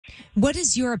What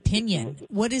is your opinion?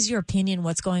 What is your opinion?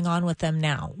 What's going on with them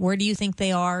now? Where do you think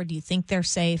they are? Do you think they're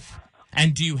safe?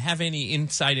 And do you have any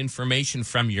inside information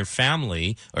from your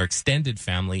family or extended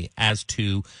family as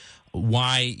to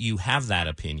why you have that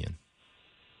opinion?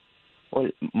 Well,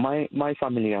 my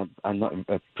family are not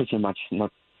pretty much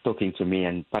not talking to me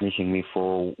and punishing me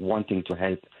for wanting to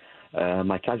help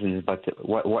my cousins. But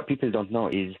what people don't know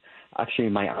is actually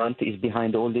my aunt is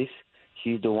behind all this.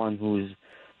 She's the one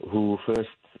who first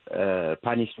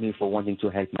punished me for wanting to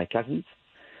help my cousins.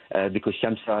 Because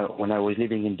Shamsa, when I was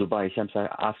living in Dubai, Shamsa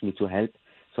asked me to help.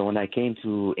 So when I came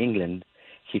to England,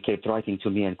 she kept writing to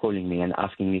me and calling me and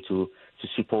asking me to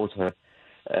support her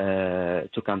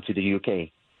to come to the UK.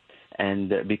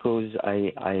 And because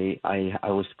I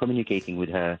was communicating with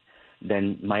her,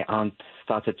 then my aunt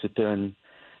started to turn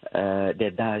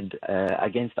their dad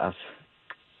against us.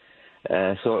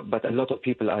 But a lot of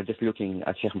people are just looking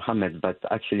at Sheikh Mohammed, but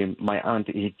actually my aunt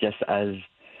is just as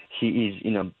she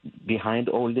is, behind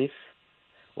all this.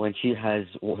 When she has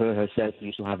herself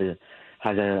used to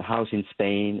have a house in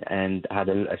Spain and had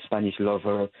a Spanish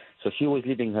lover, so she was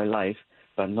living her life,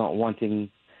 but not wanting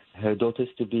her daughters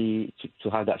to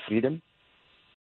have that freedom.